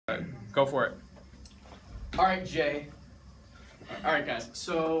Go for it. All right, Jay. All right, guys.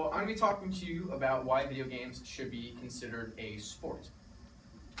 So I'm going to be talking to you about why video games should be considered a sport.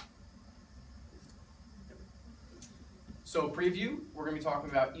 So preview, we're going to be talking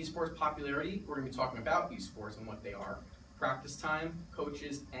about esports popularity. We're going to be talking about esports and what they are, practice time,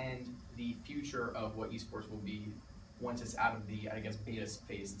 coaches, and the future of what esports will be once it's out of the, I guess, beta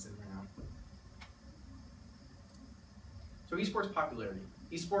phase it's in right now. So esports popularity.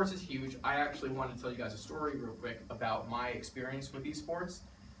 Esports is huge. I actually wanted to tell you guys a story real quick about my experience with esports.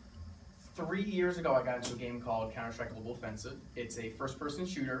 3 years ago, I got into a game called Counter-Strike Global Offensive. It's a first-person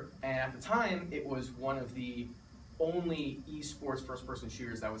shooter, and at the time, it was one of the only esports first-person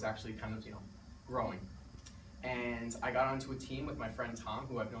shooters that was actually kind of, growing. And I got onto a team with my friend Tom,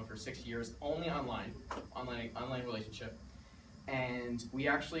 who I've known for 6 years, only online relationship. And we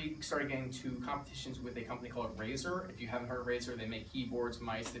actually started getting to competitions with a company called Razer. If you haven't heard of Razer, they make keyboards,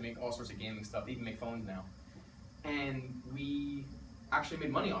 mice, they make all sorts of gaming stuff. They even make phones now. And we actually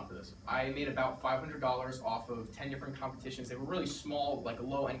made money off of this. I made about $500 off of 10 different competitions. They were really small, like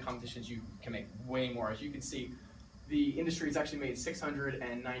low-end competitions. You can make way more. As you can see, the industry has actually made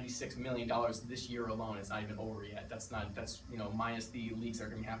 $696 million this year alone. It's not even over yet. That's minus the leagues that are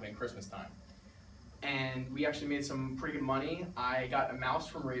going to be happening at Christmas time. And we actually made some pretty good money. I got a mouse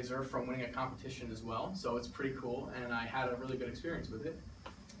from Razer from winning a competition as well, so it's pretty cool, and I had a really good experience with it.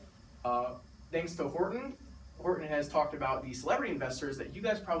 Thanks to Horton. Horton has talked about the celebrity investors that you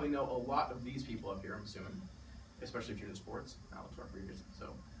guys probably know a lot of these people up here, I'm assuming, especially if you're in sports. Alex Rodriguez. So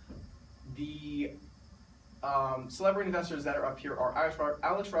the celebrity investors that are up here are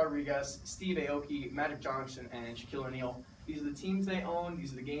Alex Rodriguez, Steve Aoki, Magic Johnson, and Shaquille O'Neal. These are the teams they own,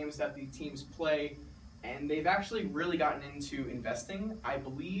 these are the games that the teams play, and they've actually really gotten into investing. I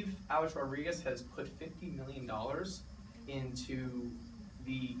believe Alex Rodriguez has put $50 million into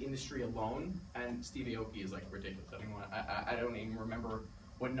the industry alone, and Steve Aoki is like ridiculous. I don't even remember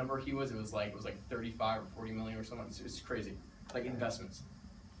what number he was. It was like 35 or 40 million or something. It's crazy, like investments.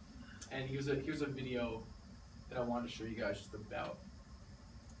 And here's a video that I wanted to show you guys just about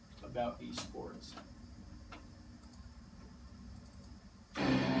esports.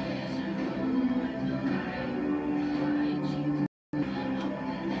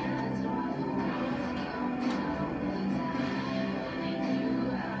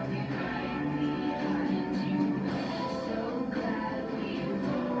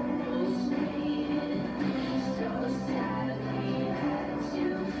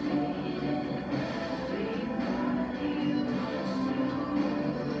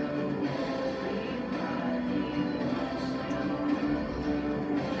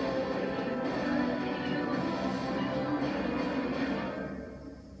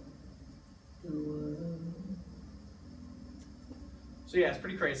 So yeah, it's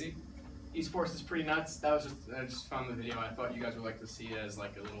pretty crazy. Esports is pretty nuts. I just found the video. I thought you guys would like to see it as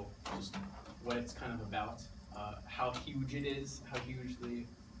like a little, just what it's kind of about, how huge it is, how huge the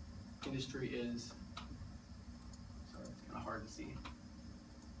industry is. Sorry, it's kind of hard to see.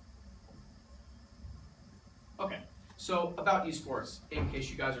 Okay, so about esports, in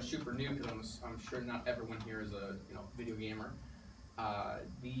case you guys are super new, because I'm sure not everyone here is a video gamer.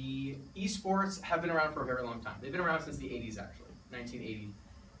 The esports have been around for a very long time. They've been around since the 80s actually. 1980,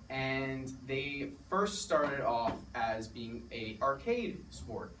 and they first started off as being an arcade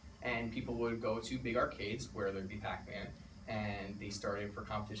sport, and people would go to big arcades where there'd be Pac-Man, and they started for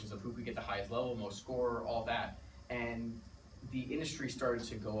competitions of who could get the highest level, most score, all that, and the industry started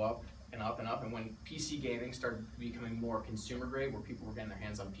to go up and up and up, and when PC gaming started becoming more consumer grade, where people were getting their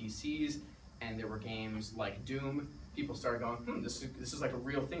hands on PCs, and there were games like Doom, people started going, this is like a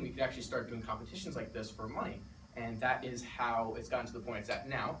real thing. We could actually start doing competitions like this for money. And that is how it's gotten to the point it's at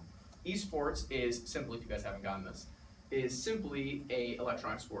now. Esports is simply, if you guys haven't gotten this, is simply an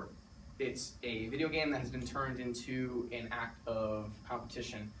electronic sport. It's a video game that has been turned into an act of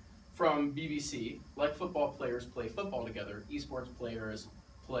competition from BBC. Like football players play football together, esports players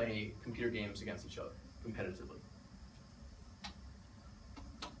play computer games against each other competitively.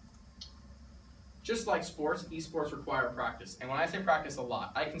 Just like sports, esports require practice. And when I say practice a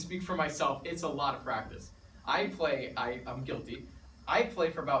lot, I can speak for myself, it's a lot of practice. I'm guilty. I play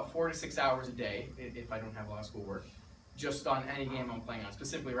for about 4 to 6 hours a day if I don't have a lot of schoolwork, just on any game I'm playing on.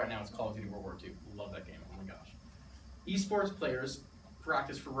 Specifically right now it's Call of Duty World War II. Love that game, oh my gosh. Esports players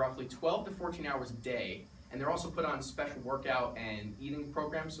practice for roughly 12 to 14 hours a day, and they're also put on special workout and eating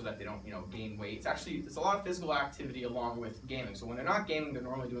programs so that they don't gain weight. It's a lot of physical activity along with gaming. So when they're not gaming, they're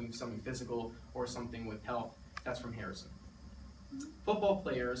normally doing something physical or something with health. That's from Harrison. Football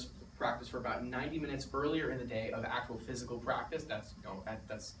players practice for about 90 minutes earlier in the day of actual physical practice.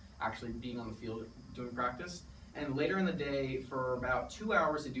 That's actually being on the field doing practice. And later in the day, for about 2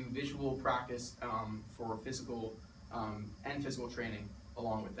 hours, they do visual practice for physical and physical training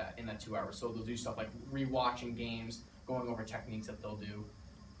along with that in that 2 hours. So they'll do stuff like rewatching games, going over techniques that they'll do.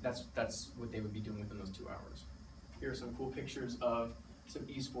 That's what they would be doing within those 2 hours. Here are some cool pictures of some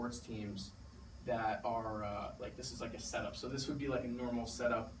esports teams that are like, this is like a setup. So this would be like a normal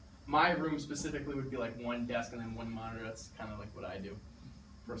setup. My room specifically would be like one desk and then one monitor. That's kind of like what I do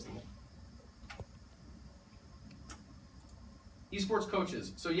personally. Esports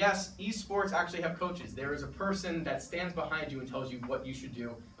coaches. So yes, esports actually have coaches. There is a person that stands behind you and tells you what you should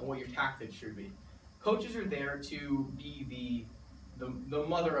do and what your tactics should be. Coaches are there to be the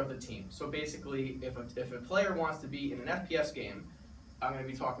mother of the team. So basically, if a player wants to be in an FPS game, I'm going to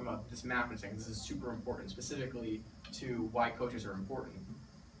be talking about this map in a second. This is super important, specifically to why coaches are important.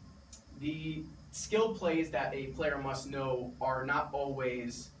 The skill plays that a player must know are not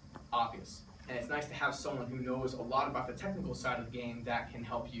always obvious. And it's nice to have someone who knows a lot about the technical side of the game that can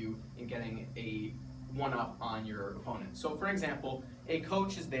help you in getting a one-up on your opponent. So for example, a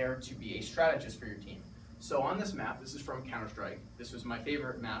coach is there to be a strategist for your team. So on this map, this is from Counter-Strike. This was my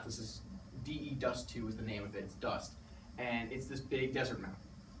favorite map. This is DE Dust 2 is the name of it. It's Dust. And it's this big desert map.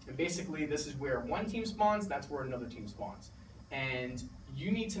 And basically, this is where one team spawns, that's where another team spawns. And you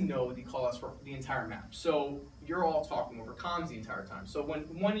need to know the callouts for the entire map. So you're all talking over comms the entire time. So when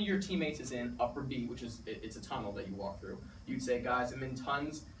one of your teammates is in upper B, which is, it's a tunnel that you walk through, you'd say, guys, I'm in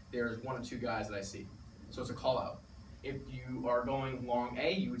tons, there's 1 or 2 guys that I see. So it's a call out. If you are going long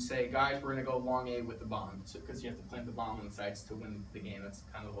A, you would say, guys, we're gonna go long A with the bomb. Because you have to plant the bomb on the sites to win the game. That's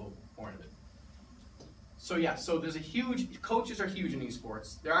kind of the whole point of it. So yeah, so there's a huge, coaches are huge in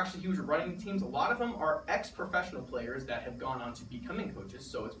esports. They're actually huge at running teams. A lot of them are ex-professional players that have gone on to becoming coaches.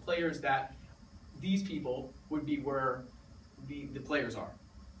 So it's players that these people would be where the players are.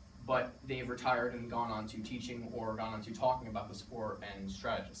 But they've retired and gone on to teaching or gone on to talking about the sport and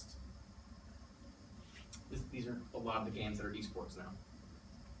strategists. These are a lot of the games that are esports now.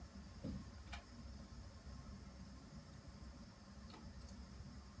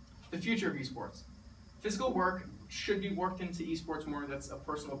 The future of esports. Physical work should be worked into esports more. That's a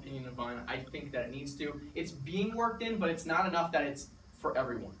personal opinion of mine. I think that it needs to. It's being worked in, but it's not enough that it's for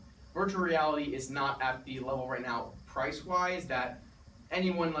everyone. Virtual reality is not at the level right now, price-wise, that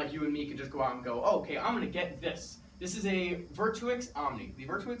anyone like you and me could just go out and go, oh, okay, I'm going to get this. This is a Virtuix Omni. The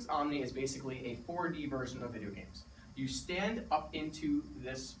Virtuix Omni is basically a 4D version of video games. You stand up into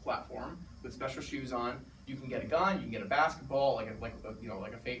this platform with special shoes on. You can get a gun, you can get a basketball, like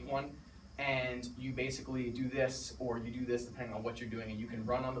a fake one. And you basically do this, or you do this depending on what you're doing, and you can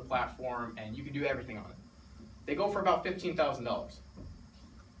run on the platform, and you can do everything on it. They go for about $15,000.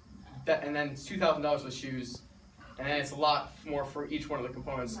 And then it's $2,000 for the shoes, and then it's a lot more for each one of the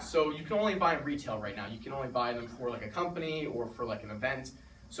components. So you can only buy them retail right now. You can only buy them for like a company or for like an event.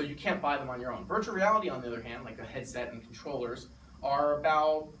 So you can't buy them on your own. Virtual reality, on the other hand, like a headset and controllers, are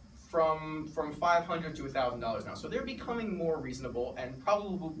about from $500 to $1,000 now. So they're becoming more reasonable and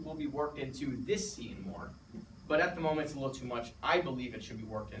probably will be worked into this scene more. But at the moment, it's a little too much. I believe it should be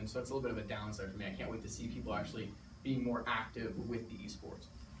worked in, so it's a little bit of a downside for me. I can't wait to see people actually being more active with the esports.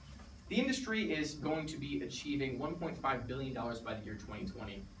 The industry is going to be achieving $1.5 billion by the year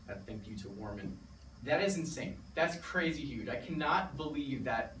 2020. Thank you to Warman. That is insane. That's crazy huge. I cannot believe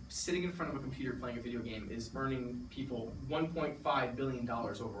that sitting in front of a computer playing a video game is earning people $1.5 billion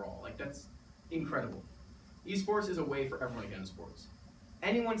overall. Like, that's incredible. Esports is a way for everyone to get into sports.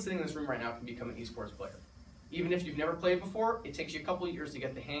 Anyone sitting in this room right now can become an esports player. Even if you've never played before, it takes you a couple of years to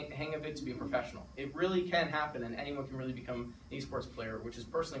get the hang of it to be a professional. It really can happen, and anyone can really become an esports player, which is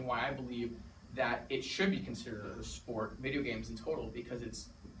personally why I believe that it should be considered a sport, video games in total, because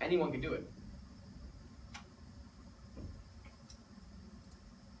anyone can do it.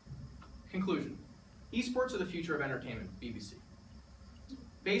 Conclusion. Esports are the future of entertainment, BBC.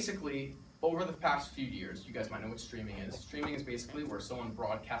 Basically, over the past few years, you guys might know what streaming is. Streaming is basically where someone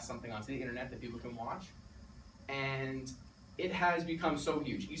broadcasts something onto the internet that people can watch. And it has become so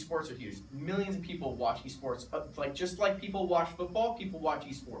huge. Esports are huge. Millions of people watch esports. Just like people watch football, people watch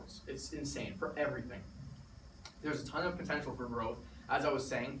esports. It's insane for everything. There's a ton of potential for growth. As I was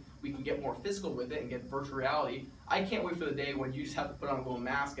saying, we can get more physical with it and get virtual reality. I can't wait for the day when you just have to put on a little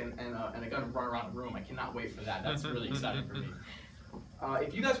mask and a gun and run around the room. I cannot wait for that. That's really exciting for me.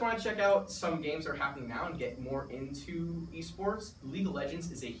 If you guys want to check out some games that are happening now and get more into esports, League of Legends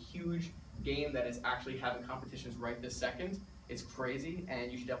is a huge game that is actually having competitions right this second. It's crazy,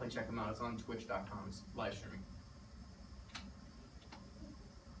 and you should definitely check them out. It's on twitch.com. It's live streaming.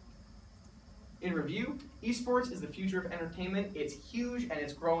 In review, esports is the future of entertainment. It's huge and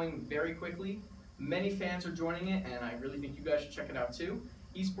it's growing very quickly. Many fans are joining it, and I really think you guys should check it out too.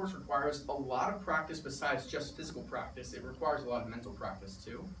 Esports requires a lot of practice besides just physical practice. It requires a lot of mental practice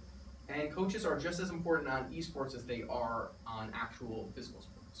too. And coaches are just as important on esports as they are on actual physical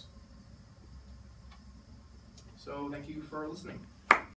sports. So thank you for listening.